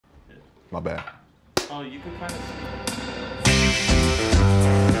My bad. Oh, you can kind of see.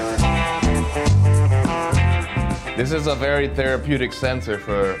 This is a very therapeutic center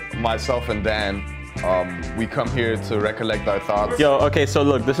for myself and Dan. We come here to recollect our thoughts. Yo, okay, so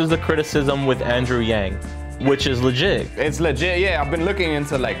look, this is the criticism with Andrew Yang, which is legit. It's legit, yeah. I've been looking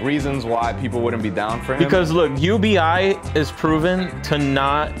into like reasons why people wouldn't be down for him. Because look, UBI is proven to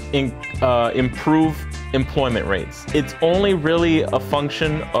not improve employment rates. It's only really a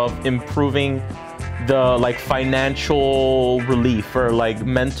function of improving the like financial relief or like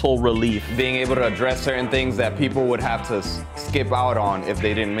mental relief. Being able to address certain things that people would have to skip out on if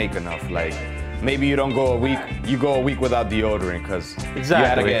they didn't make enough. Like maybe you don't go a week, you go a week without deodorant because you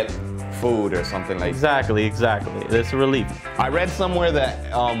had to get food or something like that. Exactly. It's a relief. I read somewhere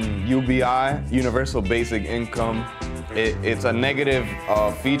that UBI, Universal Basic Income, it's a negative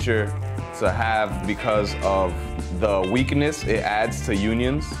feature to have because of the weakness it adds to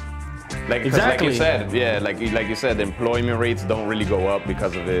unions. Like you said, yeah, like you said, the employment rates don't really go up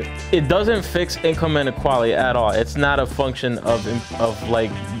because of it. It doesn't fix income inequality at all. It's not a function of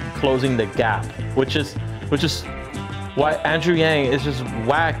like closing the gap, which is why Andrew Yang is just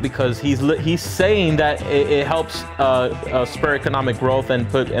whack, because he's saying that it helps spur economic growth and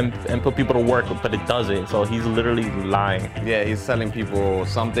put people to work, but it doesn't. So he's literally lying. Yeah, he's selling people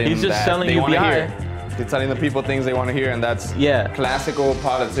something. He's just selling they want to UBI. hear. He's telling the people things they want to hear, and that's classical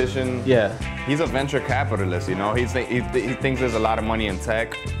politician. Yeah. He's a venture capitalist, you know. He thinks there's a lot of money in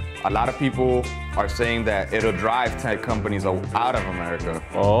tech. A lot of people are saying that it'll drive tech companies out of America.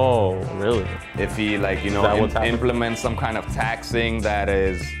 Oh, really? If he, like, you know, implements some kind of taxing that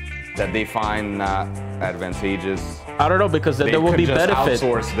they find not advantageous. I don't know, because there will be benefits.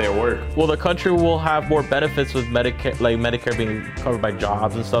 Outsource their work. Well, the country will have more benefits with Medicare, like Medicare being covered by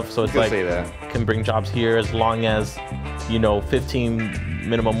jobs and stuff. So it's like can bring jobs here as long as, you know, 15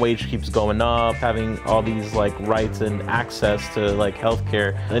 minimum wage keeps going up, having all these like rights and access to like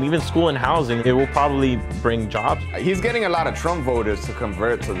healthcare and even school and housing. It will probably bring jobs. He's getting a lot of Trump voters to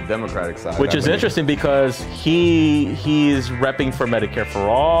convert to the Democratic side, which is interesting because he's repping for Medicare for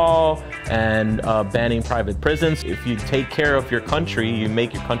all and banning private prisons. If you take care of your country, you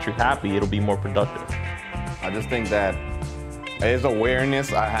make your country happy, it'll be more productive. I just think that his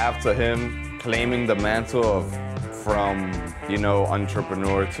awareness I have to him claiming the mantle of from, you know,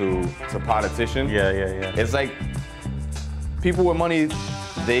 entrepreneur to politician. Yeah. It's like people with money,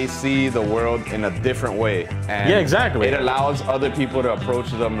 they see the world in a different way. And yeah, exactly. It allows other people to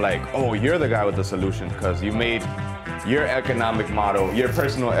approach them like, oh, you're the guy with the solution because you made your economic model, your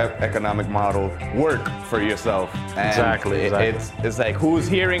personal economic model work for yourself. And exactly. It's like who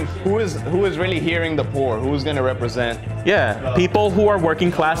is really hearing the poor? Who's gonna represent? Yeah, people who are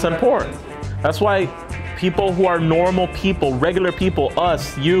working class and poor. That's why people who are normal people, regular people,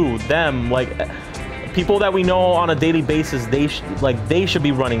 us, you, them, like people that we know on a daily basis, they should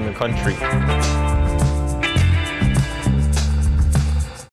be running the country.